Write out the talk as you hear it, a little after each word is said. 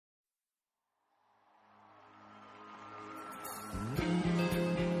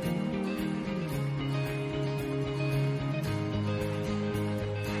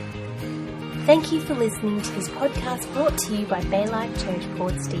Thank you for listening to this podcast brought to you by Baylife Church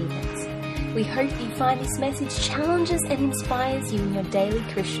Port Stephens. We hope you find this message challenges and inspires you in your daily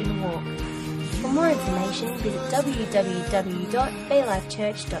Christian walk. For more information, visit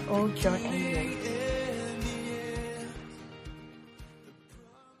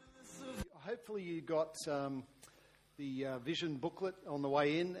www.baylifechurch.org.au. Hopefully you got the vision booklet on the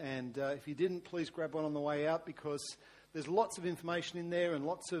way in, and if you didn't, please grab one on the way out, because there's lots of information in there and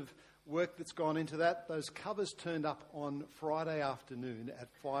lots of work that's gone into that. Those covers turned up on Friday afternoon at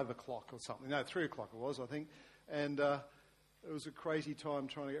 5 o'clock or something. No, 3 o'clock it was, I think. And it was a crazy time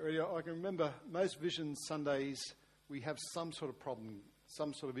trying to get ready. I can remember most Vision Sundays, we have some sort of problem,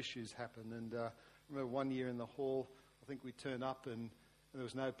 some sort of issues happen. And I remember one year in the hall, I think we turned up and there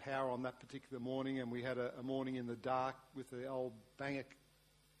was no power on that particular morning, and we had a morning in the dark with the old banger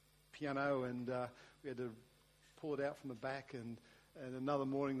piano, and we had to pull it out from the back, and another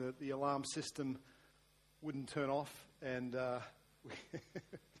morning the alarm system wouldn't turn off, and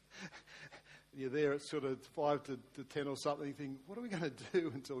you're there at sort of 5 to 10 or something, you think, what are we going to do?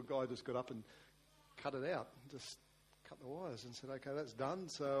 Until a guy just got up and cut it out, just cut the wires and said, okay, that's done.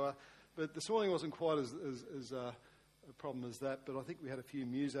 So, but this morning wasn't quite as a problem as that, but I think we had a few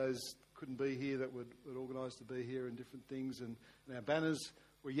musos couldn't be here that were organised to be here and different things, and our banners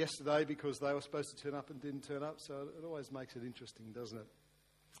were yesterday because they were supposed to turn up and didn't turn up, so it always makes it interesting, doesn't it?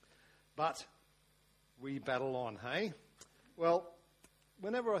 But we battle on, hey? Well,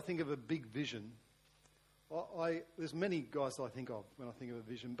 whenever I think of a big vision, there's many guys that I think of when I think of a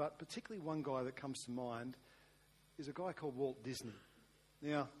vision, but particularly one guy that comes to mind is a guy called Walt Disney.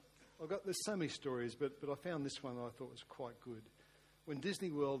 Now, there's so many stories, but I found this one that I thought was quite good. When Disney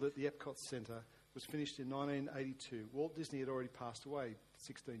World at the Epcot Centre was finished in 1982, Walt Disney had already passed away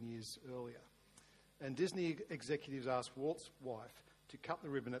 16 years earlier. And Disney executives asked Walt's wife to cut the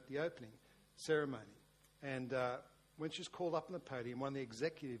ribbon at the opening ceremony. And when she was called up on the podium, one of the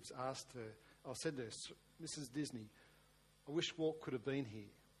executives said to her, Mrs. Disney, I wish Walt could have been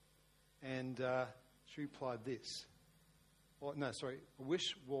here. And she replied this. I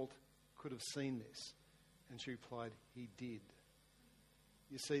wish Walt could have seen this. And she replied, he did.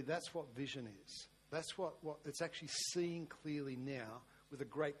 You see, that's what vision is. That's what it's actually seeing clearly now with a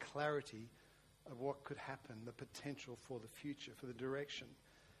great clarity of what could happen, the potential for the future, for the direction.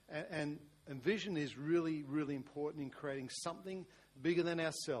 And vision is really, really important in creating something bigger than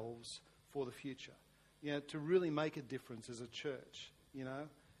ourselves for the future. You know, to really make a difference as a church, you know.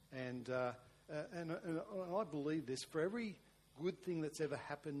 And I believe this, for every good thing that's ever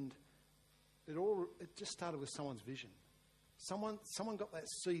happened, it just started with someone's vision. Someone got that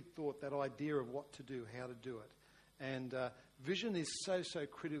seed thought, that idea of what to do, how to do it. And vision is so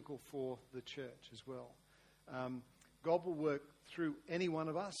critical for the church as well. God will work through any one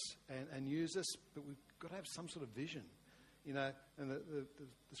of us and use us, but we've got to have some sort of vision. You know, and the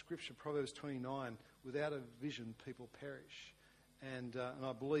scripture, Proverbs 29, without a vision, people perish. And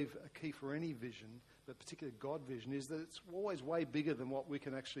I believe a key for any vision, but particularly God vision, is that it's always way bigger than what we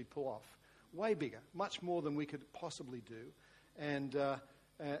can actually pull off. Way bigger, much more than we could possibly do. And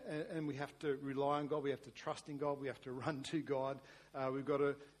we have to rely on God. We have to trust in God. We have to run to God. Our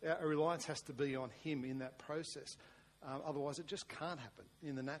reliance has to be on Him in that process. Otherwise, it just can't happen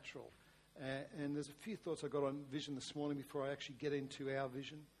in the natural. And there's a few thoughts I got on vision this morning before I actually get into our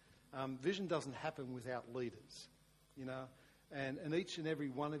vision. Vision doesn't happen without leaders, you know. And each and every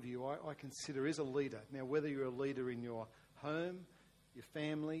one of you, I consider, is a leader. Now, whether you're a leader in your home, your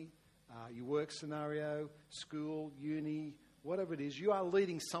family, your work scenario, school, uni, whatever it is, you are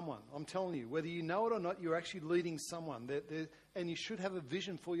leading someone. I'm telling you, whether you know it or not, you're actually leading someone. And you should have a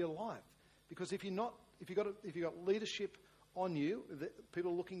vision for your life, because if you've got leadership on you,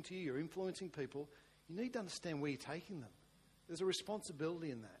 people looking to you, you're influencing people, you need to understand where you're taking them. There's a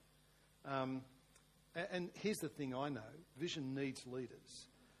responsibility in that. And here's the thing I know: vision needs leaders,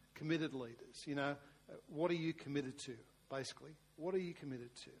 committed leaders. You know, what are you committed to? Basically, what are you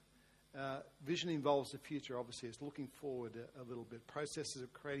committed to? Vision involves the future, obviously. It's looking forward a little bit. Processes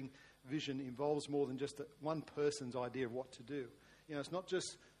of creating vision involves more than just one person's idea of what to do. You know, it's not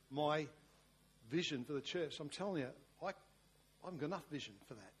just my vision for the church. I'm telling you, I've got enough vision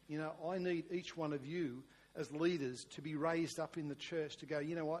for that. You know, I need each one of you as leaders to be raised up in the church to go,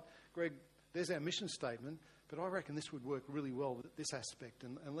 you know what, Greg, there's our mission statement, but I reckon this would work really well with this aspect,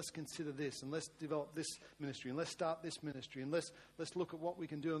 and let's consider this, and let's develop this ministry, and let's start this ministry, and let's look at what we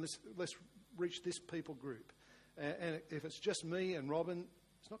can do, and let's reach this people group. And if it's just me and Robin,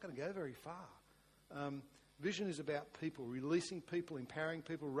 it's not going to go very far. Vision is about people, releasing people, empowering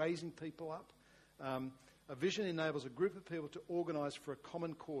people, raising people up. A vision enables a group of people to organise for a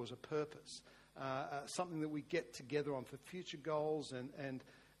common cause, a purpose, something that we get together on for future goals. And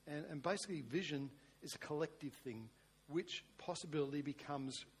basically vision is a collective thing, which possibility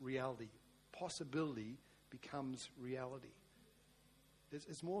becomes reality. Possibility becomes reality.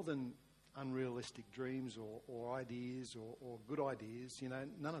 It's more than unrealistic dreams or ideas or good ideas,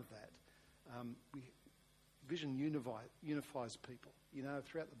 none of that. Vision unifies people.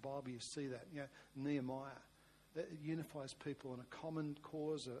 Throughout the Bible you see that. Nehemiah, it unifies people in a common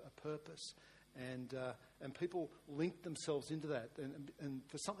cause, a purpose, and people link themselves into that and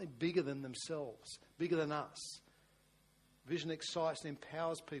for something bigger than themselves, bigger than us. Vision excites and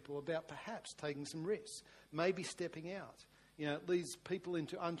empowers people about perhaps taking some risks, maybe stepping out. It leads people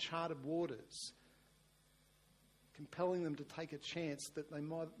into uncharted waters, compelling them to take a chance that they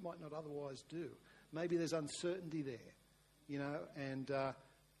might not otherwise do. Maybe there's uncertainty there, and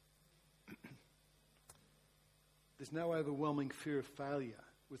there's no overwhelming fear of failure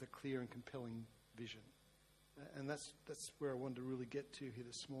with a clear and compelling vision. And that's where I wanted to really get to here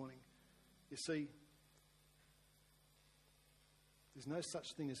this morning. You see, there's no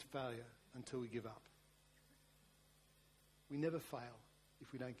such thing as failure until we give up. We never fail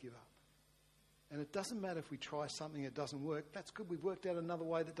if we don't give up. And it doesn't matter if we try something that doesn't work. That's good. We've worked out another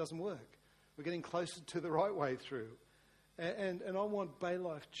way that doesn't work. We're getting closer to the right way through. And I want Bay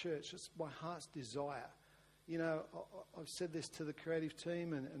Life Church, it's my heart's desire. I've said this to the creative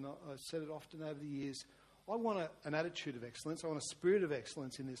team and I've said it often over the years. I want an attitude of excellence. I want a spirit of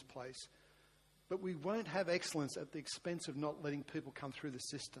excellence in this place. But we won't have excellence at the expense of not letting people come through the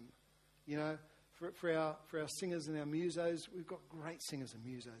system. For our singers and our musos, we've got great singers and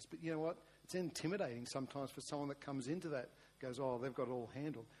musos. But you know what? It's intimidating sometimes for someone that comes into that, goes, oh, they've got it all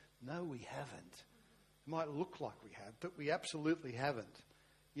handled. No, we haven't. It might look like we have, but we absolutely haven't.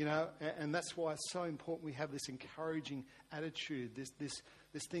 And that's why it's so important we have this encouraging attitude, this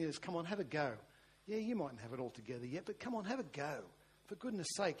thing is, come on, have a go. Yeah, you mightn't have it all together yet, but come on, have a go. For goodness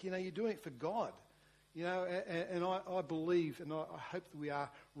sake, you're doing it for God. And I believe, and I hope that we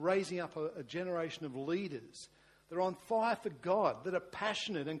are raising up a generation of leaders that are on fire for God, that are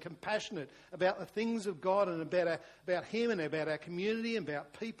passionate and compassionate about the things of God and about Him and about our community and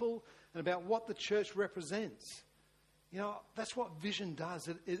about people and about what the church represents. That's what vision does.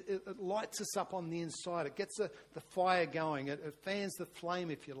 It lights us up on the inside. It gets the fire going. It fans the flame,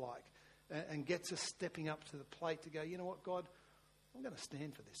 if you like, and gets us stepping up to the plate to go, you know what, God, I'm going to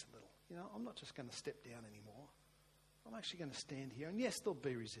stand for this a little. I'm not just going to step down anymore. I'm actually going to stand here. And yes, there'll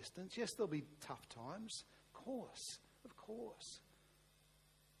be resistance. Yes, there'll be tough times. Of course.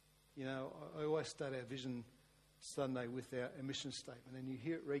 I always start our Vision Sunday with our mission statement. And you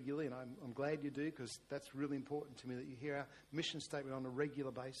hear it regularly, and I'm glad you do, because that's really important to me, that you hear our mission statement on a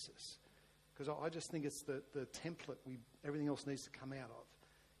regular basis. Because I just think it's the template everything else needs to come out of.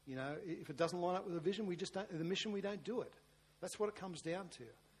 If it doesn't line up with the vision, the mission, we don't do it. That's what it comes down to.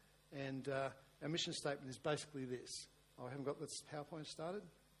 And our mission statement is basically this. I haven't got this PowerPoint started.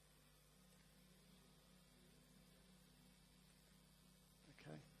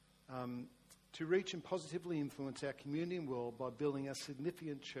 Okay. To reach and positively influence our community and world by building a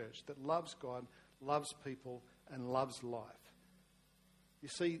significant church that loves God, loves people, and loves life. You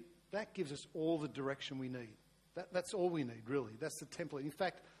see, that gives us all the direction we need. That's all we need, really. That's the template. In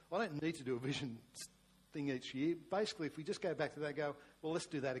fact, I don't need to do a vision thing each year. Basically, if we just go back to that and go, well, let's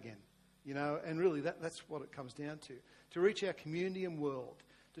do that again. And really that's what it comes down to. To reach our community and world,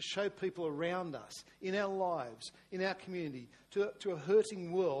 to show people around us, in our lives, in our community, to a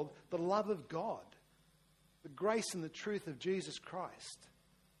hurting world, the love of God, the grace and the truth of Jesus Christ.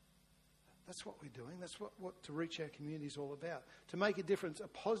 That's what we're doing. That's what to reach our community is all about. To make a difference, a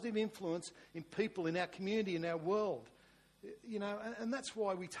positive influence in people, in our community, in our world. And that's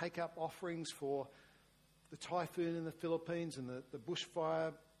why we take up offerings for the typhoon in the Philippines and the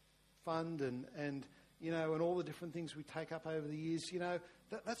bushfire fund and all the different things we take up over the years.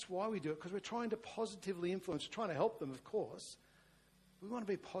 That's why we do it, because we're trying to positively influence. We're trying to help them, of course. We want to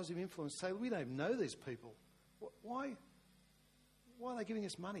be a positive influence. Say, we don't even know these people. Why are they giving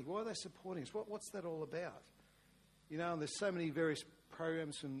us money? Why are they supporting us? What's that all about? And there's so many various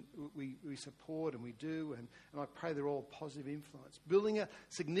programs and we support and we do, and I pray they're all positive influence. Building a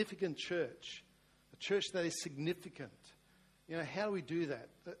significant church, a church that is significant. How do we do that?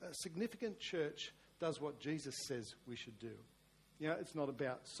 A significant church does what Jesus says we should do. It's not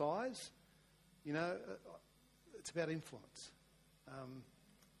about size. It's about influence.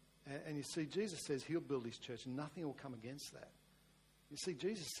 And you see, Jesus says He'll build His church and nothing will come against that. You see,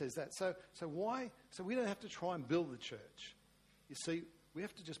 Jesus says that. So why? So we don't have to try and build the church. You see, we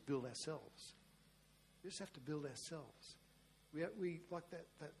have to just build ourselves. We just have to build ourselves. We like that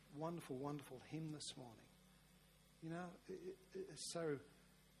wonderful, wonderful hymn this morning. You know, it's so,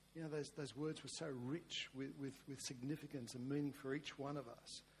 you know, those words were so rich with significance and meaning for each one of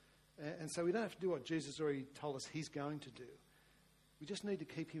us. And so we don't have to do what Jesus already told us he's going to do. We just need to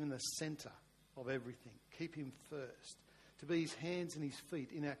keep him in the centre of everything. Keep him first. To be his hands and his feet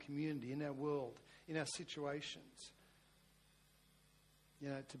in our community, in our world, in our situations. You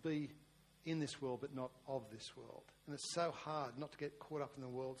know, to be in this world but not of this world. And it's so hard not to get caught up in the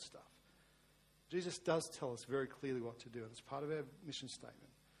world stuff. Jesus does tell us very clearly what to do, and it's part of our mission statement.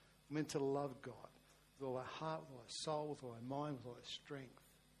 We're meant to love God with all our heart, with all our soul, with all our mind, with all our strength.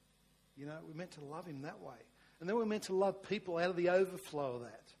 You know, we're meant to love him that way. And then we're meant to love people out of the overflow of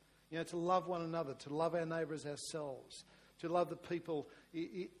that. You know, to love one another, to love our neighbours ourselves, to love the people,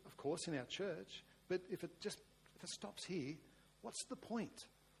 of course, in our church. But if it stops here, what's the point?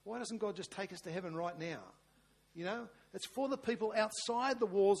 Why doesn't God just take us to heaven right now? You know, it's for the people outside the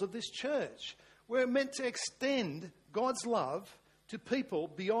walls of this church. We're meant to extend God's love to people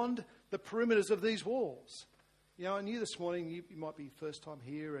beyond the perimeters of these walls. You know, I knew this morning you might be first time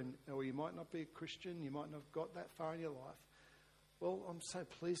here, or you might not be a Christian, you might not have got that far in your life. Well, I'm so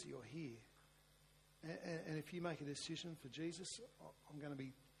pleased that you're here. And if you make a decision for Jesus, I'm going to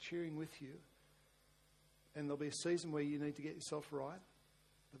be cheering with you. And there'll be a season where you need to get yourself right.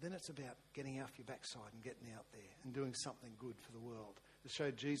 But then it's about getting off your backside and getting out there and doing something good for the world to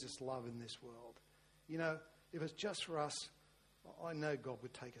show Jesus' love in this world. You know, if it's just for us, I know God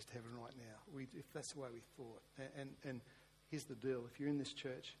would take us to heaven right now, if that's the way we thought. And here's the deal. If you're in this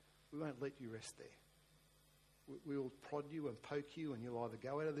church, we won't let you rest there. We will prod you and poke you, and you'll either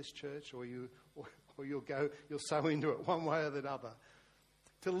go out of this church or you'll sow into it one way or the other.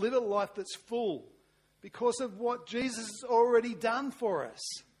 To live a life that's full because of what Jesus has already done for us.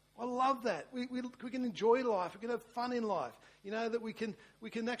 I love that. We can enjoy life. We can have fun in life. You know, that we can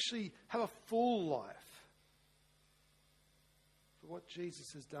actually have a full life. For what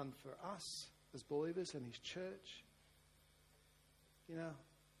Jesus has done for us as believers and his church. You know,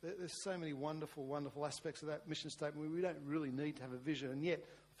 there's so many wonderful, wonderful aspects of that mission statement. We don't really need to have a vision. And yet,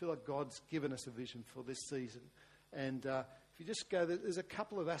 I feel like God's given us a vision for this season. And if you just go, there's a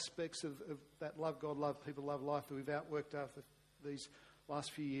couple of aspects of that love God, love people, love life that we've outworked after these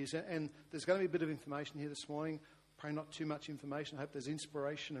last few years. And there's going to be a bit of information here this morning. Pray not too much information. I hope there's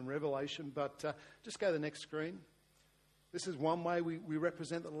inspiration and revelation. But just go to the next screen. This is one way we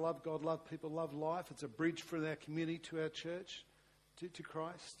represent the love God, love people, love life. It's a bridge from our community to our church, to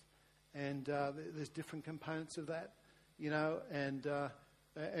Christ. And there's different components of that, you know. And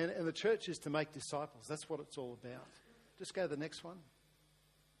the church is to make disciples. That's what it's all about. Just go to the next one.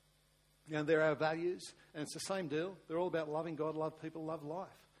 You know, they're our values, and it's the same deal. They're all about loving God, love people, love life.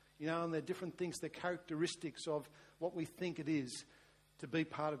 You know, and they're different things. They're characteristics of what we think it is to be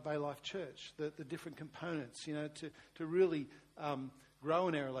part of Bay Life Church. The different components, you know, to really grow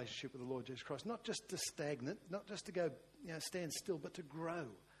in our relationship with the Lord Jesus Christ. Not just to stagnate, not just to go, you know, stand still, but to grow.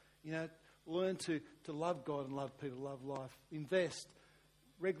 You know, learn to love God and love people, love life. Invest.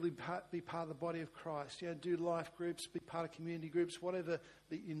 Regularly be part of the body of Christ. You know, do life groups, be part of community groups, whatever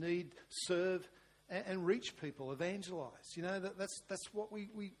that you need. Serve and reach people, evangelize. You know, that's what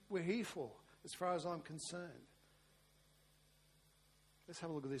we're here for, as far as I'm concerned. Let's have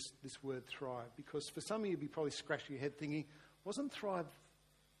a look at this word thrive, because for some of you, you'll be probably scratching your head thinking, wasn't thrive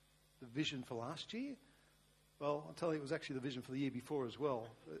the vision for last year? Well, I'll tell you, it was actually the vision for the year before as well.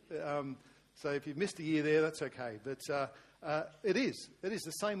 So if you've missed a year there, that's okay. But it is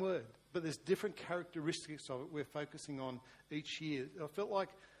the same word, but there's different characteristics of it we're focusing on each year. I felt like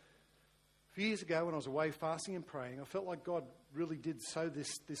a few years ago when I was away fasting and praying, I felt like God really did sow this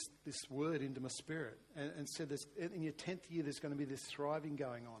word into my spirit and said, in your 10th year there's going to be this thriving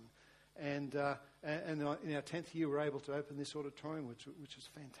going on. And in our 10th year we're able to open this auditorium, which is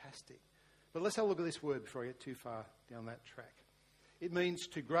fantastic. But let's have a look at this word before I get too far down that track. It means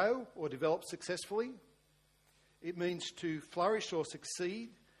to grow or develop successfully. It means to flourish or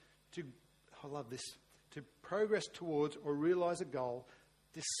succeed. I love this. To progress towards or realise a goal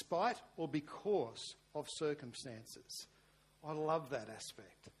despite or because of circumstances. I love that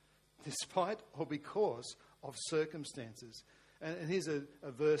aspect. Despite or because of circumstances. And here's a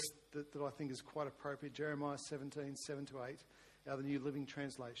verse that I think is quite appropriate. Jeremiah 17, 7-8, out of the New Living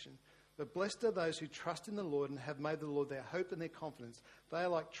Translation. But blessed are those who trust in the Lord and have made the Lord their hope and their confidence. They are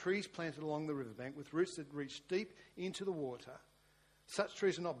like trees planted along the riverbank with roots that reach deep into the water. Such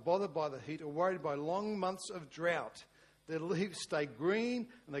trees are not bothered by the heat or worried by long months of drought. Their leaves stay green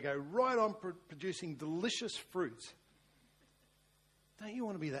and they go right on producing delicious fruit. Don't you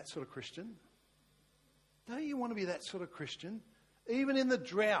want to be that sort of Christian? Don't you want to be that sort of Christian? Even in the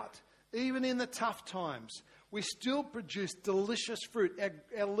drought, even in the tough times, we still produce delicious fruit.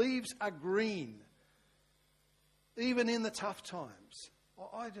 Our leaves are green, even in the tough times.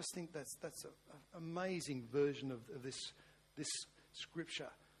 I just think that's an amazing version of this scripture.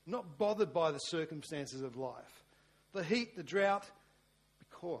 Not bothered by the circumstances of life. The heat, the drought,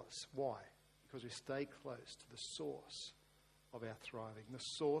 because, why? Because we stay close to the source of our thriving, the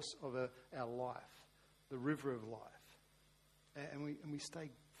source of our life, the river of life. And we stay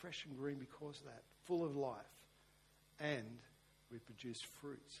fresh and green because of that, full of life. And we produce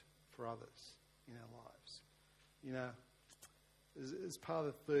fruit for others in our lives. You know, as part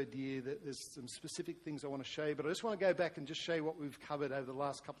of the third year, there's some specific things I want to show you, but I just want to go back and just show you what we've covered over the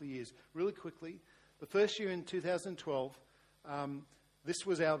last couple of years. Really quickly, the first year in 2012, this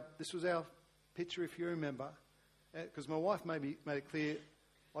was our picture, if you remember, because my wife made it clear,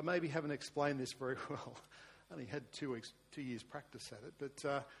 I maybe haven't explained this very well. I only had 2 years practice at it,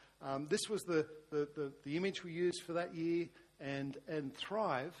 but this was the image we used for that year, and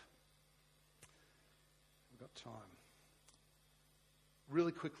Thrive. We've got time.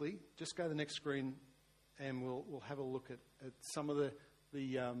 Really quickly, just go to the next screen, and we'll have a look at some of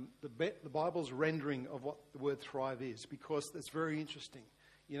the Bible's rendering of what the word thrive is, because it's very interesting,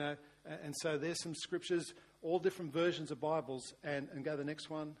 you know. And so there's some scriptures, all different versions of Bibles, and go to the next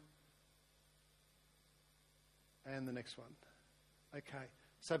one, and the next one. Okay,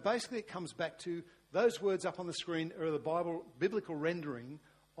 so basically it comes back to those words up on the screen are the biblical rendering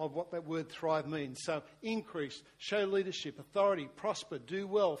of what that word thrive means. So increase, show leadership, authority, prosper, do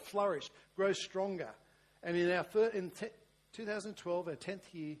well, flourish, grow stronger. And in 2012, our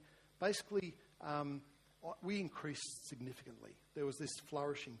 10th year, basically we increased significantly. There was this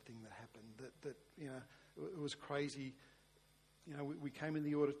flourishing thing that happened that you know, it was crazy. You know, we came in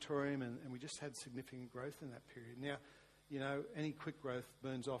the auditorium and we just had significant growth in that period. Now, you know, any quick growth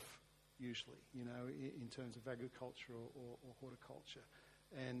burns off usually, you know, in terms of agriculture or horticulture.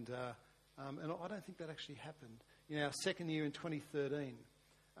 And I don't think that actually happened. You know, our second year in 2013,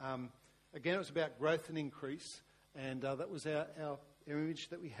 again, it was about growth and increase, and that was our image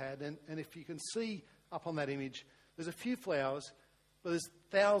that we had. And if you can see up on that image, there's a few flowers, but there's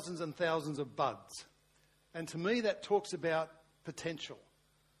thousands and thousands of buds. And to me, that talks about potential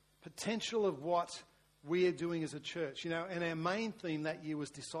of what we are doing as a church. You know, and our main theme that year was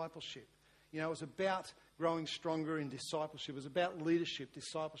discipleship. You know, it was about growing stronger in discipleship. It was about leadership,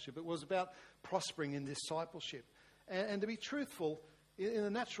 discipleship. It was about prospering in discipleship. And to be truthful, in the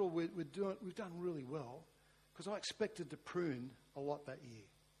natural, we've done really well, because I expected to prune a lot that year.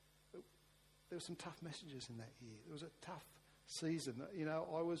 There were some tough messages in that year. It was a tough season. You know,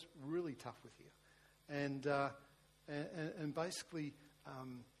 I was really tough with you. And basically,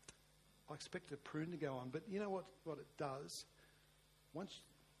 I expected a prune to go on. But you know what it does? Once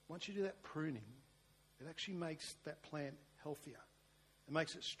you do that pruning, it actually makes that plant healthier. It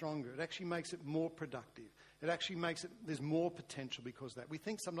makes it stronger. It actually makes it more productive. It actually makes it, there's more potential because of that. We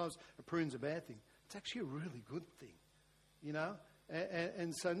think sometimes a prune's a bad thing. It's actually a really good thing, you know?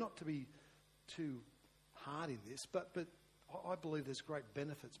 And so not to be too hard in this, but I believe there's great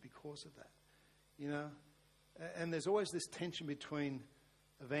benefits because of that, you know? And there's always this tension between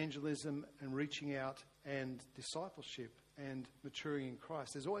evangelism and reaching out and discipleship and maturing in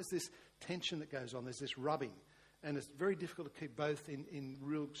Christ. There's always this tension that goes on. There's this rubbing. And it's very difficult to keep both in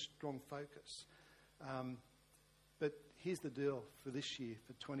real strong focus. But here's the deal for this year,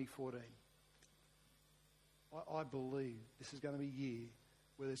 for 2014. I believe this is going to be a year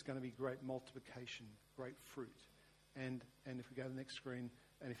where there's going to be great multiplication, great fruit. And if we go to the next screen,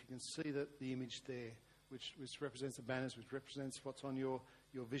 and if you can see the image there, which represents the banners, which represents what's on your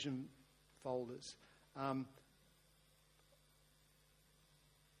vision folders. And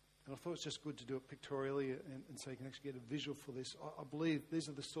I thought it's just good to do it pictorially and so you can actually get a visual for this. I believe these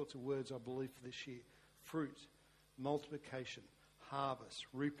are the sorts of words I believe for this year. Fruit, multiplication, harvest,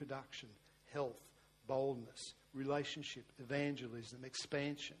 reproduction, health, boldness, relationship, evangelism,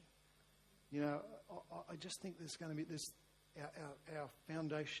 expansion. You know, I just think there's going to be this, our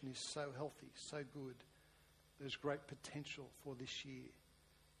foundation is so healthy, so good. There's great potential for this year.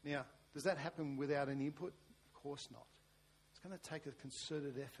 Now, does that happen without any input? Of course not. It's going to take a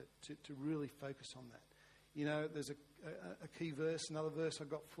concerted effort to really focus on that. You know, there's a key verse, another verse I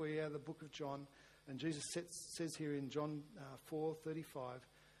got for you out of the book of John. And Jesus says here in John 4:35,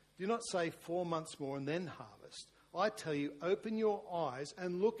 do not say 4 months more and then harvest. I tell you, open your eyes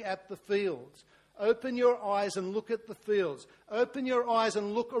and look at the fields. Open your eyes and look at the fields. Open your eyes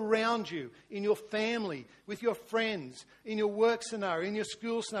and look around you, in your family, with your friends, in your work scenario, in your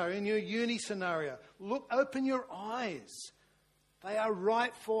school scenario, in your uni scenario. Look, open your eyes. They are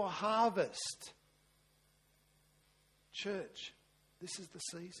ripe for harvest. Church, this is the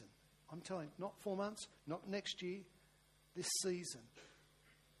season. I'm telling you, not 4 months, not next year, this season.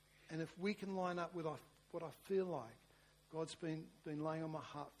 And if we can line up with what I feel like God's been laying on my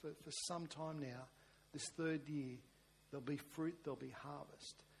heart for some time now, this third year, there'll be fruit, there'll be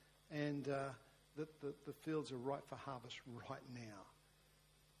harvest. And the fields are ripe for harvest right now.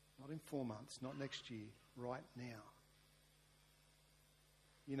 Not in 4 months, not next year, right now.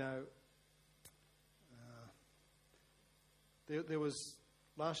 You know, there was,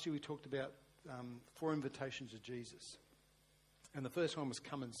 last year we talked about 4 invitations of Jesus. And the first one was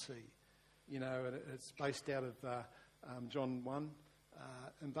come and see. You know, and it's based out of John 1.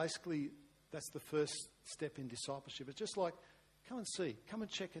 And basically, that's the first step in discipleship. It's just like, come and see, come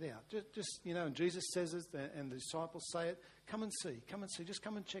and check it out. Just you know, and Jesus says it, and the disciples say it, come and see, just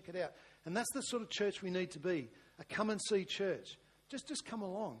come and check it out. And that's the sort of church we need to be, a come and see church. Just come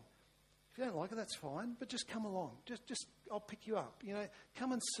along. If you don't like it, that's fine, but just come along. Just I'll pick you up. You know,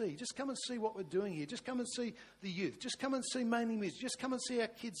 come and see. Just come and see what we're doing here. Just come and see the youth. Just come and see Mainly Music. Just come and see our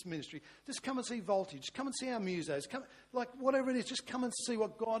kids' ministry. Just come and see Voltage. Come and see our musos. Come, like whatever it is, just come and see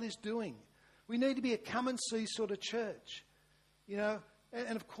what God is doing. We need to be a come and see sort of church. You know,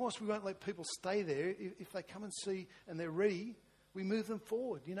 and of course we won't let people stay there. If they come and see and they're ready, we move them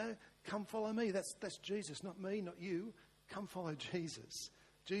forward. You know, come follow me. That's Jesus, not me, not you. Come follow Jesus.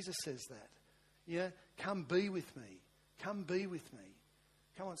 Jesus says that. You know, come be with me. Come be with me.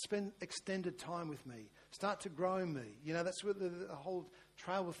 Come on, spend extended time with me. Start to grow in me. You know, that's what the whole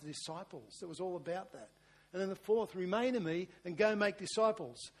trail with the disciples. It was all about that. And then the fourth, remain in me and go make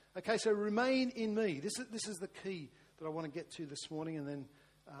disciples. Okay, so remain in me. This is the key that I want to get to this morning, and then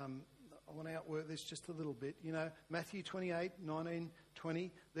I want to outwork this just a little bit. You know, Matthew 28, 19,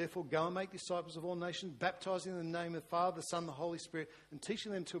 20. Therefore, go and make disciples of all nations, baptizing in the name of the Father, the Son, the Holy Spirit, and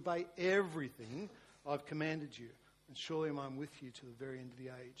teaching them to obey everything I've commanded you. And surely I am with you to the very end of the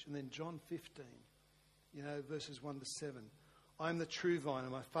age. And then John 15, you know, verses 1 to 7. I am the true vine,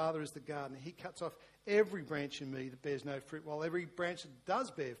 and my Father is the gardener. He cuts off every branch in me that bears no fruit, while every branch that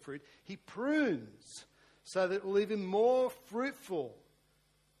does bear fruit, he prunes, so that it will be even more fruitful.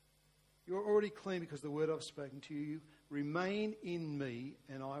 You're already clean because the word I've spoken to you. Remain in me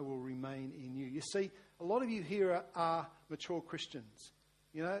and I will remain in you. You see, a lot of you here are mature Christians.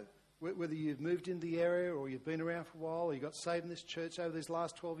 You know, whether you've moved into the area or you've been around for a while or you got saved in this church over these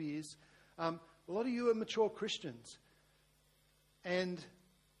last 12 years. A lot of you are mature Christians. And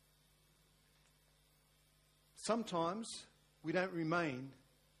sometimes we don't remain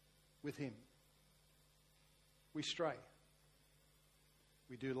with him. We stray.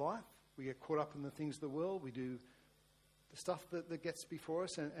 We do life. We get caught up in the things of the world. We do the stuff that gets before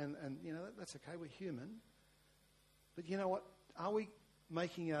us. And you know, that's okay. We're human. But you know what? Are we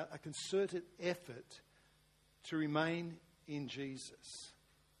making a concerted effort to remain in Jesus?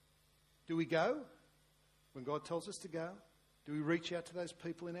 Do we go when God tells us to go? Do we reach out to those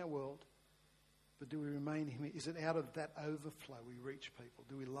people in our world? But do we remain in him? Is it out of that overflow we reach people?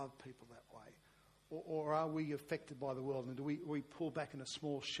 Do we love people that way? Or are we affected by the world? And do we pull back in a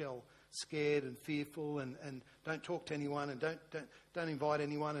small shell, scared and fearful, and don't talk to anyone, and don't invite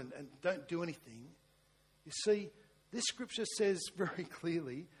anyone, and don't do anything? You see, this scripture says very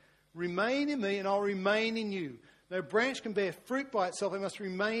clearly, remain in me and I'll remain in you. No branch can bear fruit by itself. It must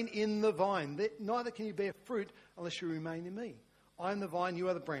remain in the vine. Neither can you bear fruit unless you remain in me. I am the vine, you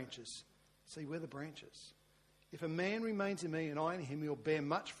are the branches. See, we're the branches. If a man remains in me and I in him, he'll bear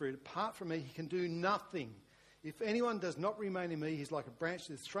much fruit. Apart from me, he can do nothing. If anyone does not remain in me, he's like a branch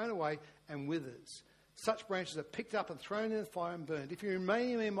that is thrown away and withers. Such branches are picked up and thrown in the fire and burned. If you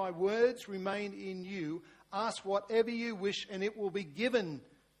remain in me, my words remain in you. Ask whatever you wish and it will be given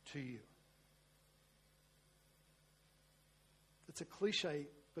to you. It's a cliche,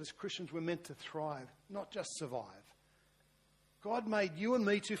 but as Christians, we're meant to thrive, not just survive. God made you and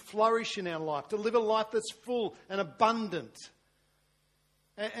me to flourish in our life, to live a life that's full and abundant.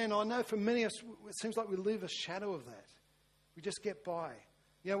 And I know for many of us, it seems like we live a shadow of that. We just get by.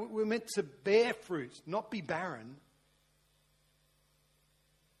 You know, we're meant to bear fruit, not be barren.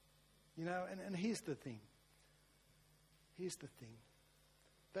 You know, and here's the thing. Here's the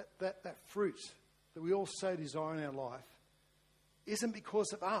thing. That fruit that we all so desire in our life isn't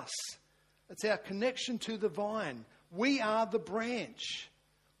because of us. It's our connection to the vine. We are the branch.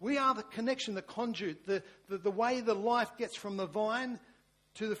 We are the connection, the conduit, the way the life gets from the vine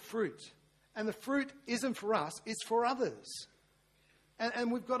to the fruit. And the fruit isn't for us, it's for others.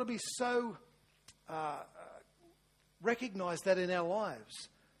 And we've got to be so recognise that in our lives.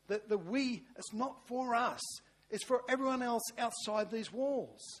 That it's not for us, it's for everyone else outside these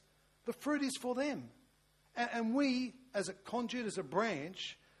walls. The fruit is for them. And we, as a conduit, as a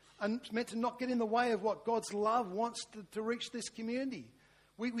branch, are meant to not get in the way of what God's love wants to reach this community.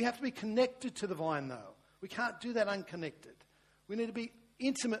 We have to be connected to the vine, though. We can't do that unconnected. We need to be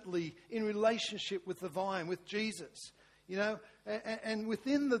intimately in relationship with the vine, with Jesus. You know, and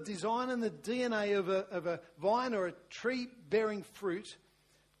within the design and the DNA of a vine or a tree bearing fruit,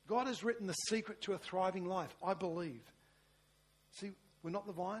 God has written the secret to a thriving life, I believe. See, we're not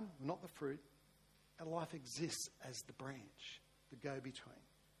the vine, we're not the fruit. Our life exists as the branch, the go-between.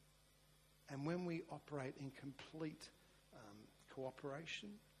 And when we operate in complete cooperation,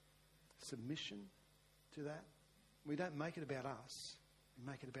 submission to that, we don't make it about us,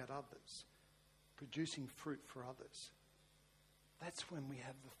 we make it about others, producing fruit for others. That's when we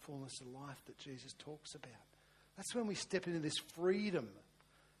have the fullness of life that Jesus talks about. That's when we step into this freedom.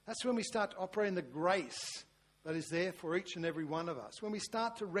 That's when we start to operate in the grace that is there for each and every one of us. When we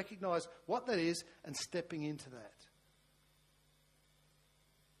start to recognise what that is and stepping into that.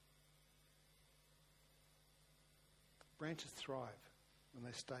 Branches thrive when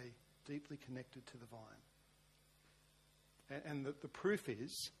they stay deeply connected to the vine. And the proof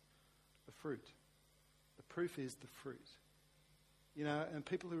is the fruit. The proof is the fruit. You know, and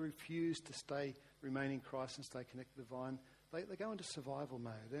people who refuse to remain in Christ and stay connected to the vine, they go into survival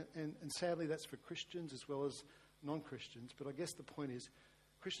mode. And sadly, that's for Christians as well as non-Christians. But I guess the point is,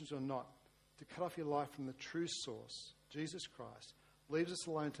 Christians or not, to cut off your life from the true source, Jesus Christ, leaves us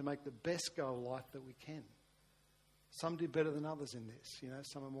alone to make the best go of life that we can. Some do better than others in this. You know,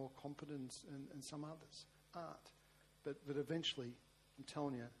 some are more competent and some others aren't. But eventually, I'm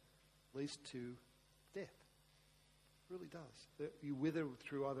telling you, leads to death. It really does. You wither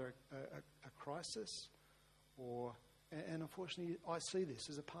through either a crisis or... And unfortunately, I see this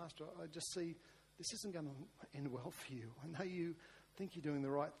as a pastor. I just see this isn't going to end well for you. I know you think you're doing the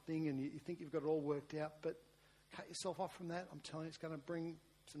right thing and you think you've got it all worked out, but cut yourself off from that. I'm telling you, it's going to bring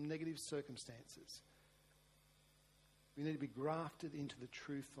some negative circumstances. We need to be grafted into the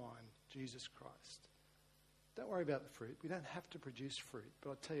true vine, Jesus Christ. Don't worry about the fruit. We don't have to produce fruit.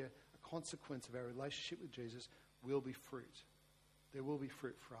 But I tell you, a consequence of our relationship with Jesus will be fruit. There will be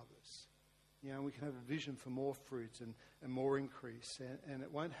fruit for others. You know, we can have a vision for more fruit and more increase. And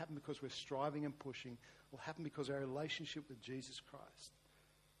it won't happen because we're striving and pushing. It will happen because of our relationship with Jesus Christ.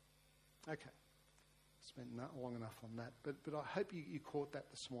 Okay. Spent not long enough on that. But I hope you caught that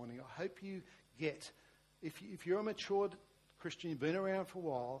this morning. I hope you get, if you're a matured Christian, you've been around for a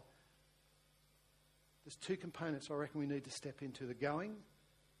while, there's two components I reckon we need to step into. The going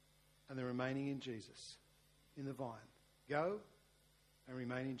and the remaining in Jesus, in the vine. Go and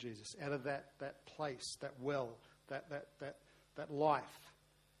remain in Jesus. Out of that place, that well, that life.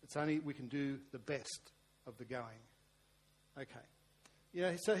 It's only we can do the best of the going. Okay. You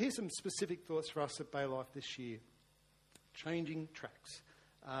know, so here's some specific thoughts for us at Bay Life this year. Changing tracks.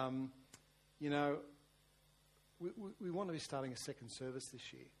 You know, we want to be starting a second service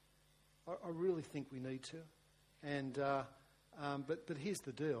this year. I really think we need to. And but here's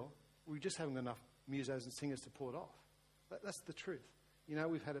the deal. We just haven't got enough musos and singers to pull it off. That's the truth. You know,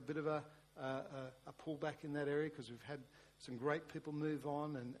 we've had a bit of a pullback in that area because we've had some great people move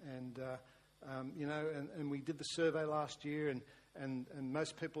on, you know, and we did the survey last year, and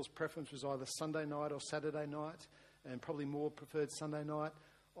most people's preference was either Sunday night or Saturday night, and probably more preferred Sunday night.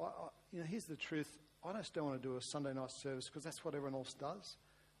 You know, here's the truth. I just don't want to do a Sunday night service because that's what everyone else does.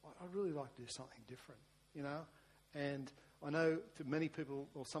 I'd really like to do something different, you know. And I know to many people,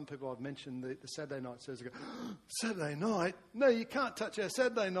 or some people I've mentioned the Saturday night service, I go, Saturday night? No, you can't touch our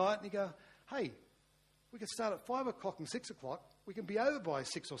Saturday night. And you go, hey, we can start at 5 o'clock and 6 o'clock. We can be over by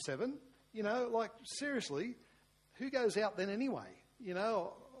 6 or 7. You know, like, seriously, who goes out then anyway? You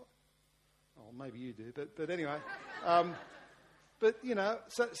know, oh, maybe you do, but anyway. But, you know,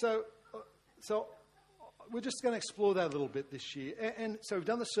 so we're just going to explore that a little bit this year. And so we've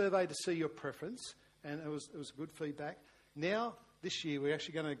done the survey to see your preference, and it was good feedback. Now, this year, we're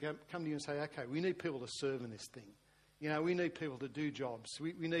actually going to come to you and say, okay, we need people to serve in this thing. You know, we need people to do jobs.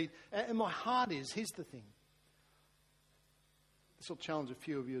 We need, and my heart is, here's the thing. This will challenge a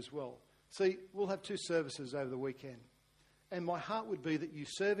few of you as well. See, we'll have 2 services over the weekend. And my heart would be that you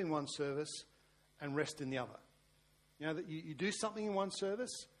serve in one service and rest in the other. You know, that you do something in one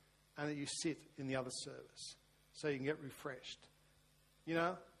service and that you sit in the other service so you can get refreshed. You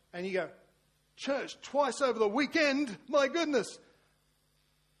know, and you go, church twice over the weekend, my goodness.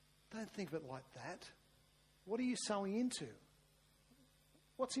 Don't think of it like that. What are you sowing into?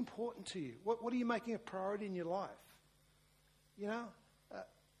 What's important to you? What are you making a priority in your life? You know?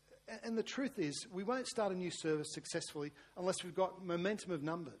 And the truth is, we won't start a new service successfully unless we've got momentum of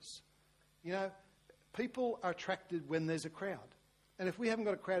numbers. You know, people are attracted when there's a crowd. And if we haven't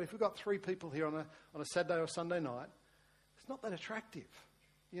got a crowd, if we've got 3 people here on a Saturday or Sunday night, it's not that attractive.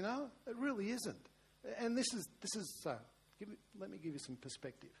 You know? It really isn't. And this is so. Let me give you some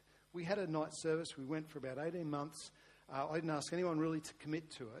perspective. We had a night service. We went for about 18 months. I didn't ask anyone really to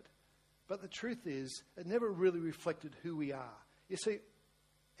commit to it. But the truth is, it never really reflected who we are. You see,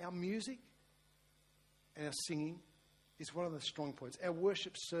 our music and our singing is one of the strong points. Our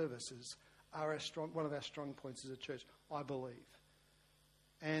worship services are one of our strong points as a church, I believe.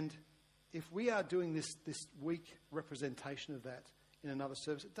 And if we are doing this weak representation of that in another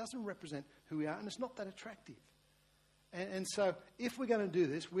service, it doesn't represent who we are, and it's not that attractive. And so if we're going to do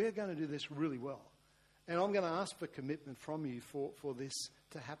this, we're going to do this really well. And I'm going to ask for commitment from you for this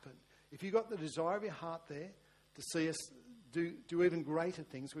to happen. If you've got the desire of your heart there to see us do even greater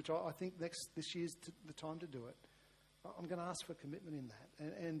things, which I think this year's the time to do it, I'm going to ask for commitment in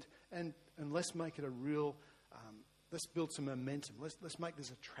that. And let's make it a real, let's build some momentum. Let's make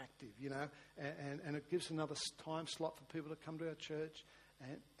this attractive, you know, and it gives another time slot for people to come to our church,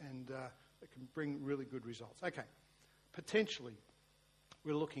 and it can bring really good results. Okay, potentially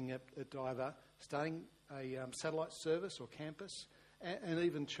we're looking at either starting a satellite service or campus, and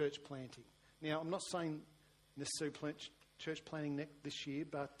even church planting. Now, I'm not saying necessarily church planting this year,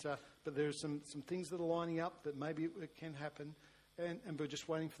 but there are some things that are lining up that maybe it can happen, and we're just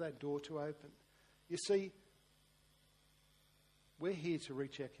waiting for that door to open. You see, we're here to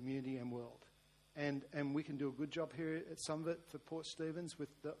reach our community and world, and we can do a good job here at some of it for Port Stephens with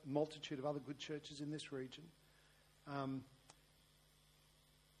the multitude of other good churches in this region.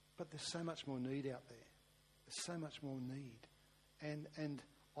 But there's so much more need out there. There's so much more need. And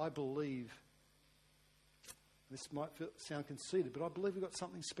I believe, this might sound conceited, but I believe we've got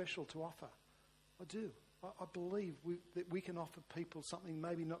something special to offer. I do. I believe that we can offer people something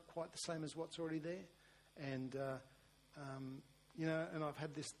maybe not quite the same as what's already there. And, you know, and I've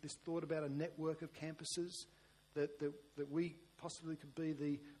had this thought about a network of campuses that we possibly could be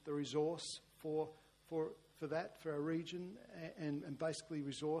the resource for our region, and basically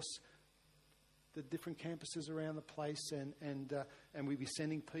resource the different campuses around the place, and we'd be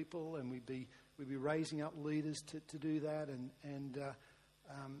sending people, and we'd be raising up leaders to do that,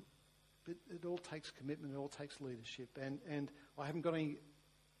 but it all takes commitment, it all takes leadership, and I haven't got any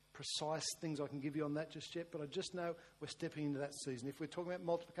precise things I can give you on that just yet, but I just know we're stepping into that season. If we're talking about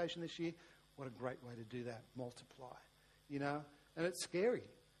multiplication this year, what a great way to do that, multiply, you know, and it's scary,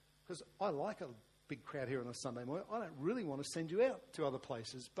 because I like a big crowd here on a Sunday morning. I don't really want to send you out to other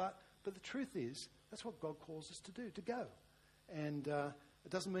places, but the truth is, that's what God calls us to do, to go. And it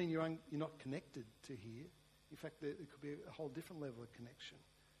doesn't mean you're not connected to here. In fact, there could be a whole different level of connection.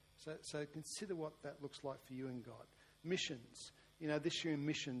 So consider what that looks like for you and God. Missions. You know, this year in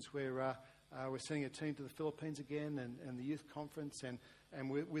missions, we're sending a team to the Philippines again, and the youth conference, and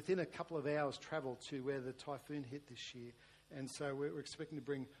we're within a couple of hours travel to where the typhoon hit this year. And so we're expecting to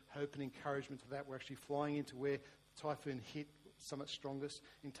bring hope and encouragement to that. We're actually flying into where the typhoon hit so much strongest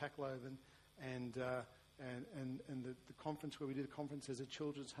in Tacloban, and the conference where we did a conference, there's a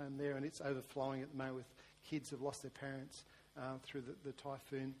children's home there, and it's overflowing at the moment with kids who've lost their parents through the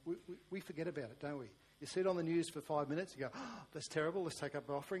typhoon. We forget about it, don't we? You see it on the news for 5 minutes, you go, oh, that's terrible, let's take up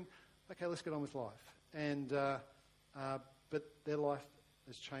an offering. Okay, let's get on with life. And but their life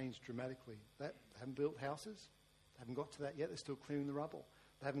has changed dramatically. They haven't built houses. They haven't got to that yet. They're still clearing the rubble.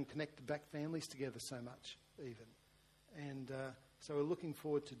 They haven't connected back families together so much, even. And so we're looking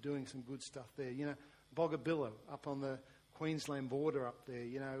forward to doing some good stuff there. You know, Bogabillo up on the Queensland border up there,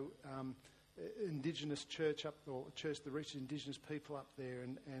 you know, Indigenous church or church that reaches Indigenous people up there,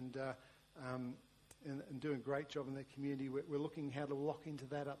 and doing a great job in their community. We're looking how to lock into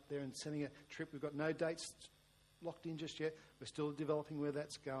that up there and sending a trip. We've got no dates locked in just yet. We're still developing where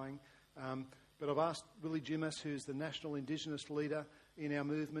that's going. But I've asked Willie Jimas, who's the national Indigenous leader in our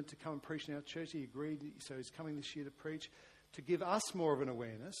movement, to come and preach in our church. He agreed, so he's coming this year to preach, to give us more of an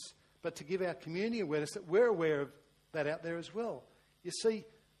awareness, but to give our community awareness that we're aware of that out there as well. You see,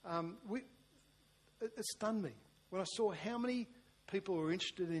 it stunned me when I saw how many people were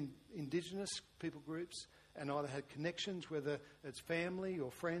interested in Indigenous people groups and either had connections, whether it's family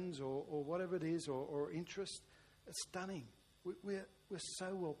or friends or whatever it is, or interest. It's stunning. We're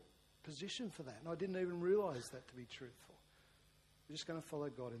so well positioned for that, and I didn't even realise that, to be truthful. We're just going to follow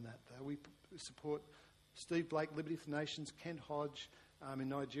God in that, though. We support Steve Blake, Liberty for Nations, Kent Hodge, in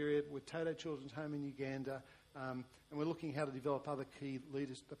Nigeria, with Toto Children's Home in Uganda, and we're looking how to develop other key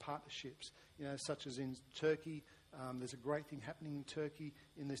leaders, the partnerships, such as in Turkey. There's a great thing happening in Turkey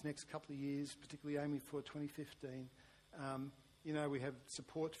in this next couple of years, particularly aiming for 2015. We have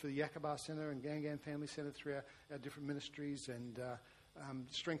support for the Yakabar Centre and Gangan Family Centre through our different ministries, and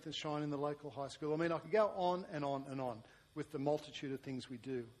Strength and Shine in the local high school. I mean, I could go on and on and on with the multitude of things we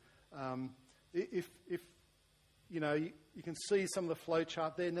do. If you can see some of the flow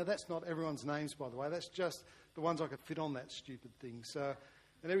chart there. Now, that's not everyone's names, by the way. That's just the ones I could fit on that stupid thing. So,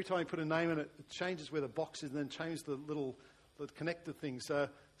 and every time you put a name in it, it changes where the box is and then changes the connector thing. So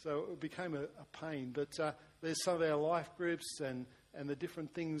it became a pain. But there's some of our life groups and the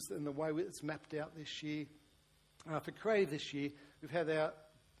different things and the way it's mapped out this year. For Creative this year, we've had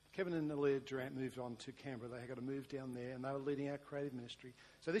Kevin and Aaliyah Durant moved on to Canberra. They got to move down there, and they were leading our creative ministry.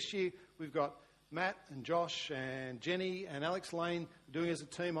 So this year, we've got Matt and Josh and Jenny and Alex Lane doing it as a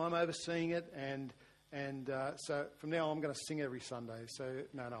team. I'm overseeing it, and so from now on, I'm going to sing every Sunday. So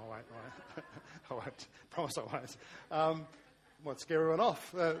no, I won't. I won't. Promise I won't. Might scare everyone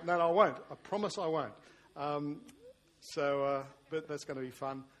off. No, I won't. I promise I won't. But that's going to be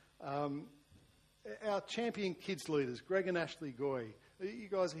fun. Our champion kids leaders, Greg and Ashley Goy. You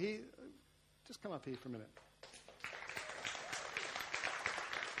guys are here? Just come up here for a minute.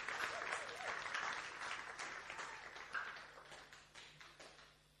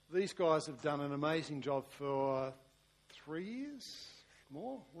 These guys have done an amazing job for 3 years,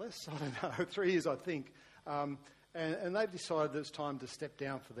 more, less, I don't know, 3 years I think. And they've decided that it's time to step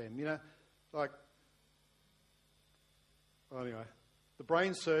down for them. Anyway, the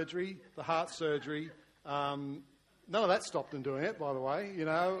brain surgery, the heart surgery, none of that stopped them doing it, by the way.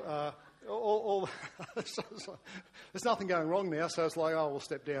 There's nothing going wrong now, so it's like, we'll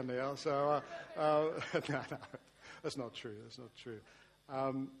step down now. So, no, that's not true. That's not true.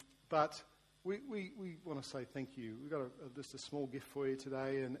 But we want to say thank you. We've got just a small gift for you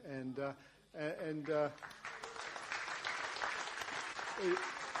today, and thank you.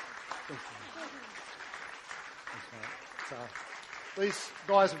 So, these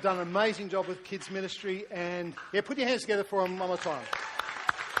guys have done an amazing job with kids ministry, and put your hands together for them one more time.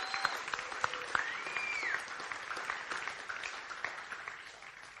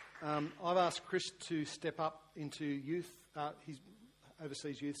 I've asked Chris to step up into youth. He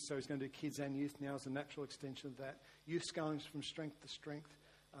oversees youth, so he's going to do kids and youth now as a natural extension of that. Youth's going from strength to strength.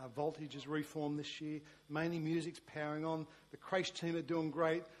 Voltage is reformed this year. Mainly music's powering on. The creche team are doing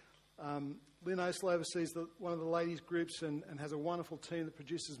great. Lynn Osler oversees one of the ladies' groups and has a wonderful team that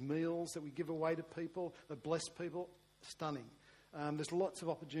produces meals that we give away to people, that bless people. Stunning. There's lots of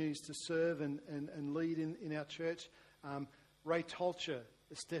opportunities to serve and lead in our church. Ray Tolcher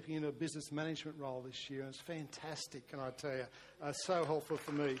is stepping into a business management role this year, and it's fantastic, can I tell you? So helpful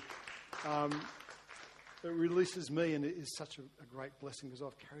for me. It releases me, and it is such a great blessing because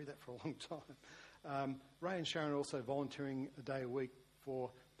I've carried that for a long time. Ray and Sharon are also volunteering a day a week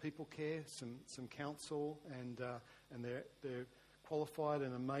for people care, some counsel, and they're qualified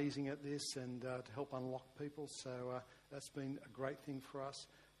and amazing at this, and to help unlock people. So that's been a great thing for us.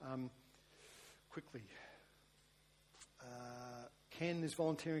 Quickly, Ken is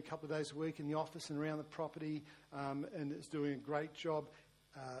volunteering a couple of days a week in the office and around the property, and is doing a great job.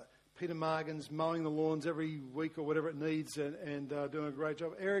 Peter Margan's mowing the lawns every week or whatever it needs, and doing a great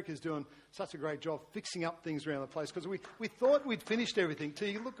job. Eric is doing such a great job fixing up things around the place, because we thought we'd finished everything till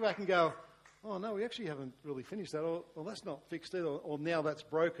you look back and go, oh no, we actually haven't really finished that, or that's not fixed either, or now that's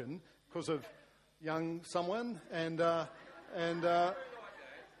broken because of young someone, and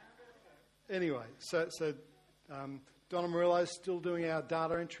anyway, so Donna Murillo's still doing our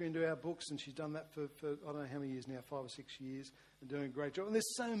data entry into our books, and she's done that for I don't know how many years now, 5 or 6 years, and doing a great job. And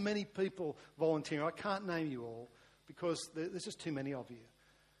there's so many people volunteering. I can't name you all because there's just too many of you.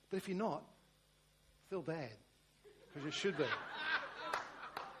 But if you're not, feel bad, because you should be.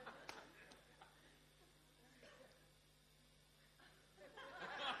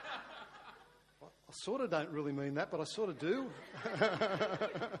 I sort of don't really mean that, but I sort of do.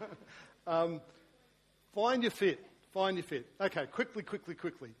 Find your fit. Find your fit. Okay, quickly.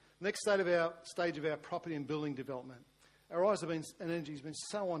 Next stage of our property and building development. Our eyes and energy has been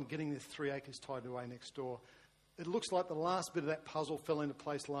so on getting this 3 acres tied away next door. It looks like the last bit of that puzzle fell into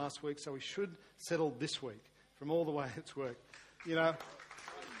place last week, so we should settle this week from all the way it's worked. It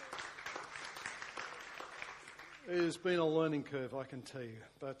has been a learning curve, I can tell you.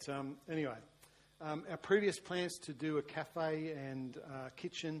 But anyway, our previous plans to do a cafe and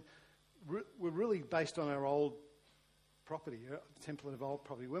kitchen were really based on our old property, template of old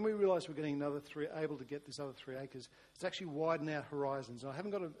property. When we realised we're getting able to get this other 3 acres, it's actually widened our horizons. I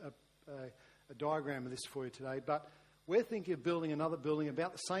haven't got a diagram of this for you today, but we're thinking of building another building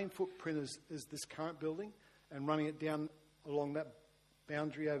about the same footprint as this current building and running it down along that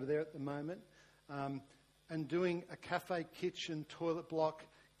boundary over there at the moment, and doing a cafe, kitchen, toilet block,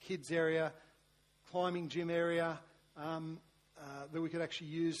 kids area, climbing gym area that we could actually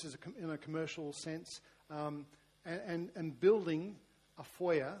use in a commercial sense, and building a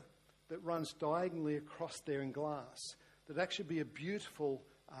foyer that runs diagonally across there in glass. That'd actually be a beautiful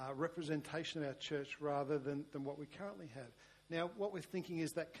representation of our church rather than what we currently have. Now, what we're thinking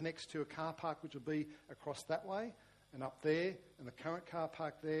is that connects to a car park which will be across that way and up there, and the current car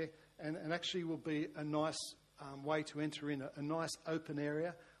park there, and actually will be a nice way to enter in, a nice open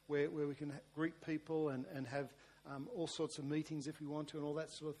area where we can greet people and have all sorts of meetings if we want to and all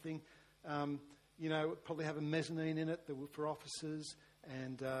that sort of thing. Probably have a mezzanine in it for offices,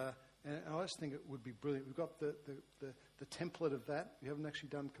 and I just think it would be brilliant. We've got the template of that. We haven't actually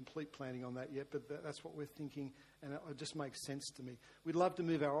done complete planning on that yet, but that's what we're thinking, and it just makes sense to me. We'd love to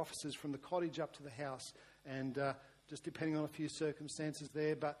move our offices from the cottage up to the house, and just depending on a few circumstances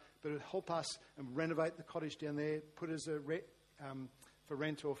there, but it would help us and renovate the cottage down there, put it as for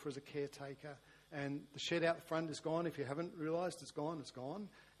rent or as a caretaker. And the shed out the front is gone. If you haven't realised, it's gone.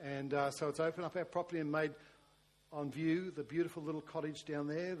 And so it's opened up our property and made on view the beautiful little cottage down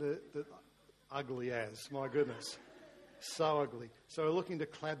there, the ugly as, my goodness. So ugly. So we're looking to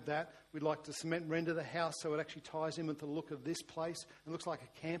clad that. We'd like to cement render the house so it actually ties in with the look of this place. It looks like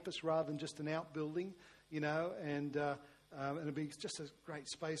a campus rather than just an outbuilding, and it'll be just a great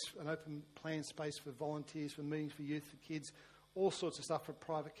space, an open plan space for volunteers, for meetings, for youth, for kids, all sorts of stuff for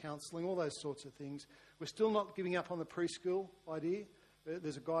private counselling, all those sorts of things. We're still not giving up on the preschool idea.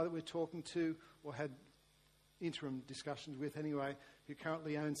 There's a guy that we're talking to, or had interim discussions with anyway, who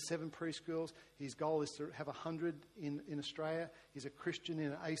currently owns 7 preschools. His goal is to have 100 in Australia. He's a Christian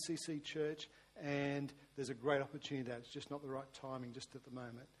in an ACC church, and there's a great opportunity there. It's just not the right timing just at the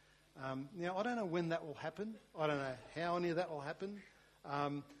moment. Now, I don't know when that will happen. I don't know how any of that will happen.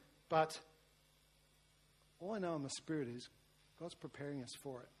 But all I know in the Spirit is God's preparing us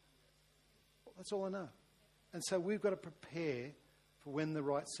for it. That's all I know. And so we've got to prepare for when the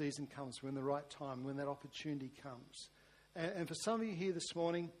right season comes, when the right time, when that opportunity comes. And for some of you here this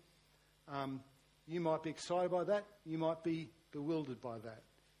morning, you might be excited by that. You might be bewildered by that.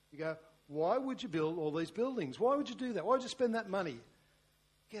 You go, why would you build all these buildings? Why would you do that? Why would you spend that money?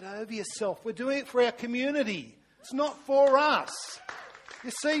 Get over yourself. We're doing it for our community. It's not for us.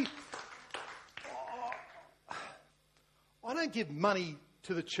 You see, I don't give money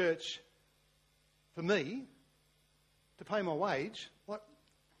to the church for me to pay my wage.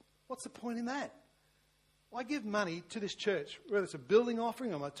 What's the point in that? I give money to this church, whether it's a building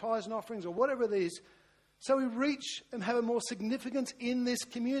offering or my tithes and offerings or whatever it is, so we reach and have a more significance in this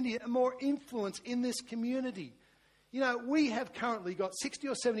community, a more influence in this community. We have currently got 60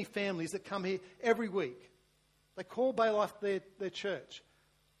 or 70 families that come here every week. They call Bay Life their church.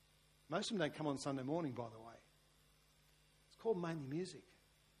 Most of them don't come on Sunday morning, by the way. It's called mainly music.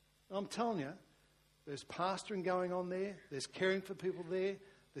 And I'm telling you, there's pastoring going on there. There's caring for people there.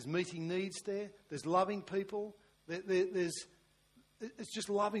 There's meeting needs there. There's loving people. It's just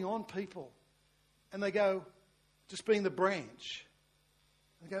loving on people. And they go, just being the branch.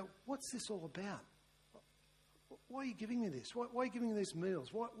 They go, what's this all about? Why are you giving me this? Why are you giving me these meals?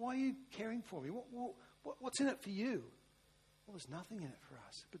 Why are you caring for me? What's in it for you? Well, there's nothing in it for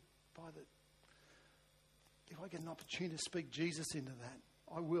us. But if I get an opportunity to speak Jesus into that,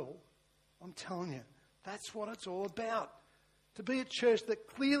 I will. I'm telling you, that's what it's all about. To be a church that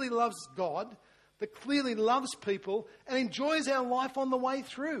clearly loves God, that clearly loves people, and enjoys our life on the way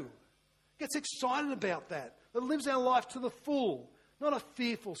through. Gets excited about that. That lives our life to the full. Not a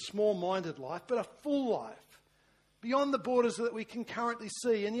fearful, small-minded life, but a full life. Beyond the borders that we can currently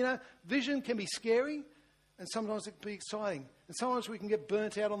see. And vision can be scary, and sometimes it can be exciting. And sometimes we can get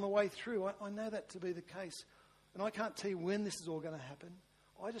burnt out on the way through. I know that to be the case. And I can't tell you when this is all going to happen.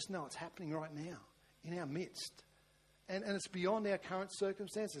 I just know it's happening right now, in our midst. And it's beyond our current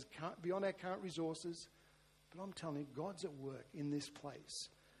circumstances, beyond our current resources. But I'm telling you, God's at work in this place.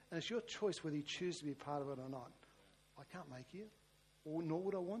 And it's your choice whether you choose to be a part of it or not. I can't make you, nor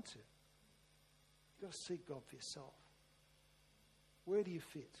would I want to. You've got to seek God for yourself. Where do you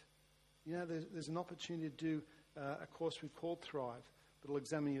fit? There's an opportunity to do a course we've called Thrive. That'll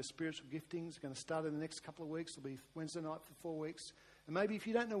examine your spiritual giftings. It's going to start in the next couple of weeks. It'll be Wednesday night for 4 weeks. And maybe if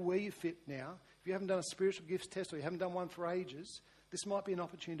you don't know where you fit now, if you haven't done a spiritual gifts test or you haven't done one for ages, this might be an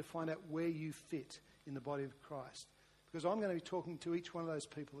opportunity to find out where you fit in the body of Christ. because I'm going to be talking to each one of those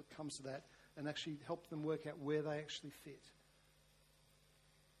people that comes to that and actually help them work out where they actually fit.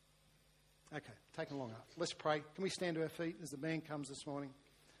 Okay, taking long enough. Let's pray. Can we stand to our feet as the band comes this morning?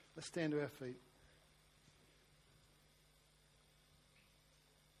 Let's stand to our feet.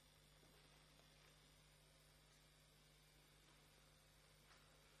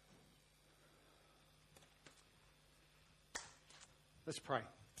 Let's pray.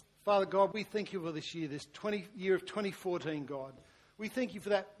 Father God, we thank you for this year, this year of 2014, God. We thank you for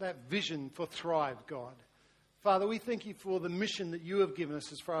that vision for Thrive, God. Father, we thank you for the mission that you have given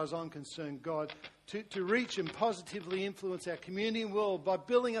us, as far as I'm concerned, God, to reach and positively influence our community and world by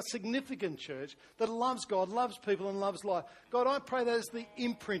building a significant church that loves God, loves people and loves life. God, I pray that is the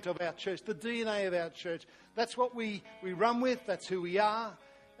imprint of our church, the DNA of our church. That's what we run with, that's who we are,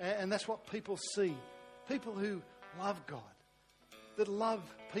 and that's what people see. People who love God, that love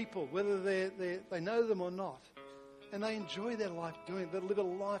people, whether they know them or not. And they enjoy their life doing it. They live a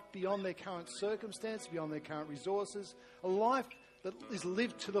life beyond their current circumstance, beyond their current resources. A life that is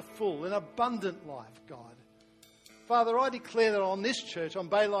lived to the full, an abundant life, God. Father, I declare that on this church, on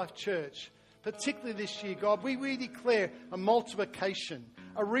Bay Life Church, particularly this year, God, we declare a multiplication,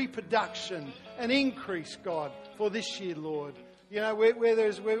 a reproduction, an increase, God, for this year, Lord. You know,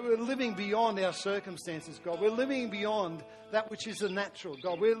 we're living beyond our circumstances, God. We're living beyond that which is the natural,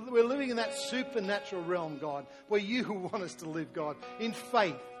 God. We're living in that supernatural realm, God, where you want us to live, God, in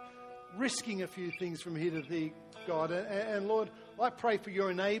faith, risking a few things from here to there, God. And Lord, I pray for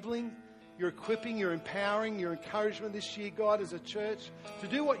your enabling, your equipping, your empowering, your encouragement this year, God, as a church, to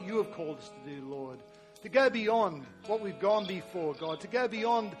do what you have called us to do, Lord. To go beyond what we've gone before, God. To go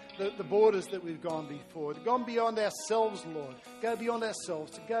beyond the borders that we've gone before. To go beyond ourselves, Lord. Go beyond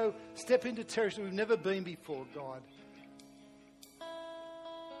ourselves. To go step into territory we've never been before, God.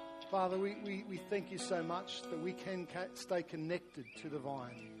 Father, we thank you so much that we can stay connected to the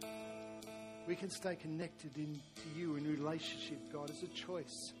vine. We can stay connected to you in relationship, God. It's a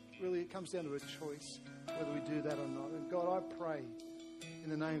choice. Really, it comes down to a choice whether we do that or not. And God, I pray in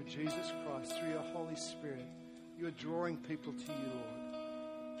the name of Jesus Christ, through your Holy Spirit, you are drawing people to you,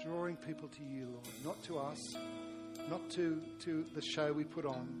 Lord. Drawing people to you, Lord. Not to us, not to the show we put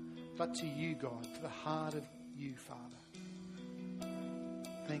on, but to you, God, to the heart of you, Father.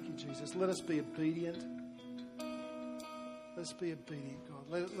 Thank you, Jesus. Let us be obedient. Let's be obedient,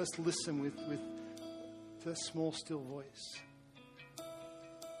 God. Let's listen to the small, still voice.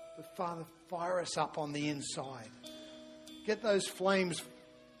 But Father, fire us up on the inside. Get those flames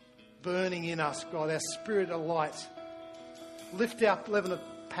burning in us, God, our spirit alight. Lift our level of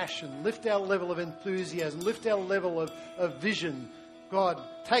passion. Lift our level of enthusiasm. Lift our level of vision. God,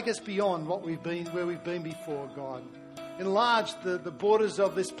 take us beyond where we've been before, God. Enlarge the borders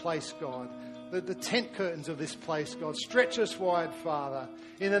of this place, God. The tent curtains of this place, God. Stretch us wide, Father.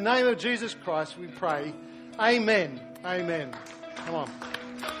 In the name of Jesus Christ, we pray. Amen. Amen. Come on.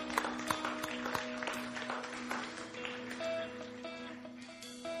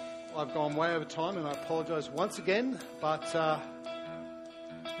 I've gone way over time and I apologise once again, but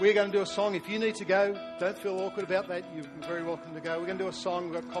we're going to do a song. If you need to go, don't feel awkward about that. You're very welcome to go. We're going to do a song.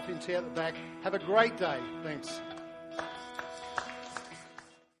 We've got coffee and tea out the back. Have a great day. Thanks.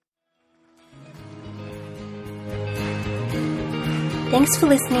 Thanks for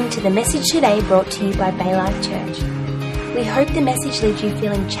listening to the message today, brought to you by Bay Life Church. We hope the message leaves you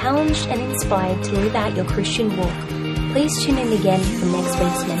feeling challenged and inspired to live out your Christian walk. Please tune in again for next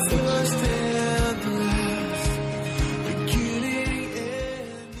week's message.